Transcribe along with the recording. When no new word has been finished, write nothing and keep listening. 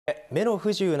目の不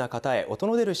自由な方へ音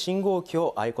の出る信号機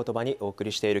を合言葉にお送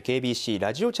りしている KBC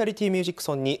ラジオチャリティーミュージック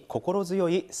ソンに心強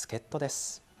い助っ人で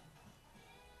す。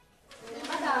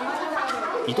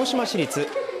糸島市立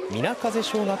南風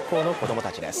小学校の子ども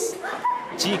たちです。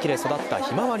地域で育った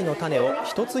ひまわりの種を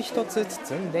一つ一つ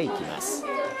包んでいきます。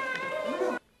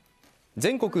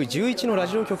全国11のラ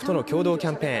ジオ局との共同キ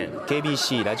ャンペーン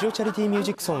KBC ラジオチャリティーミュー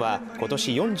ジックソンは今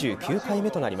年49回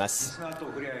目となります。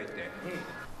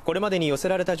これまでに寄せ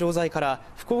られた錠剤から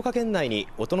福岡県内に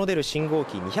音の出る信号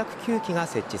機209機が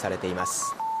設置されていま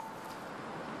す。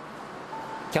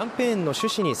キャンペーンの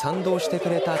趣旨に賛同してく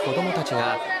れた子どもたち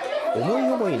が思い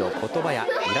思いの言葉や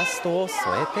イラストを添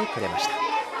えてくれました。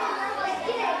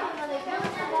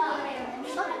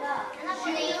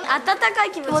温か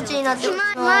い気持ちになってま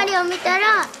す。周りを見た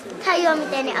ら太陽み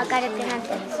たいに明るくなっ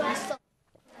てます。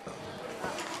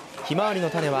ひまわりの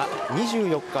種は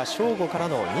24日正午から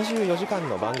の24時間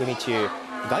の番組中、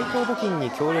街頭募金に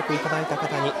協力いただいた方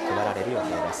に配られる予定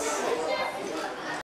です。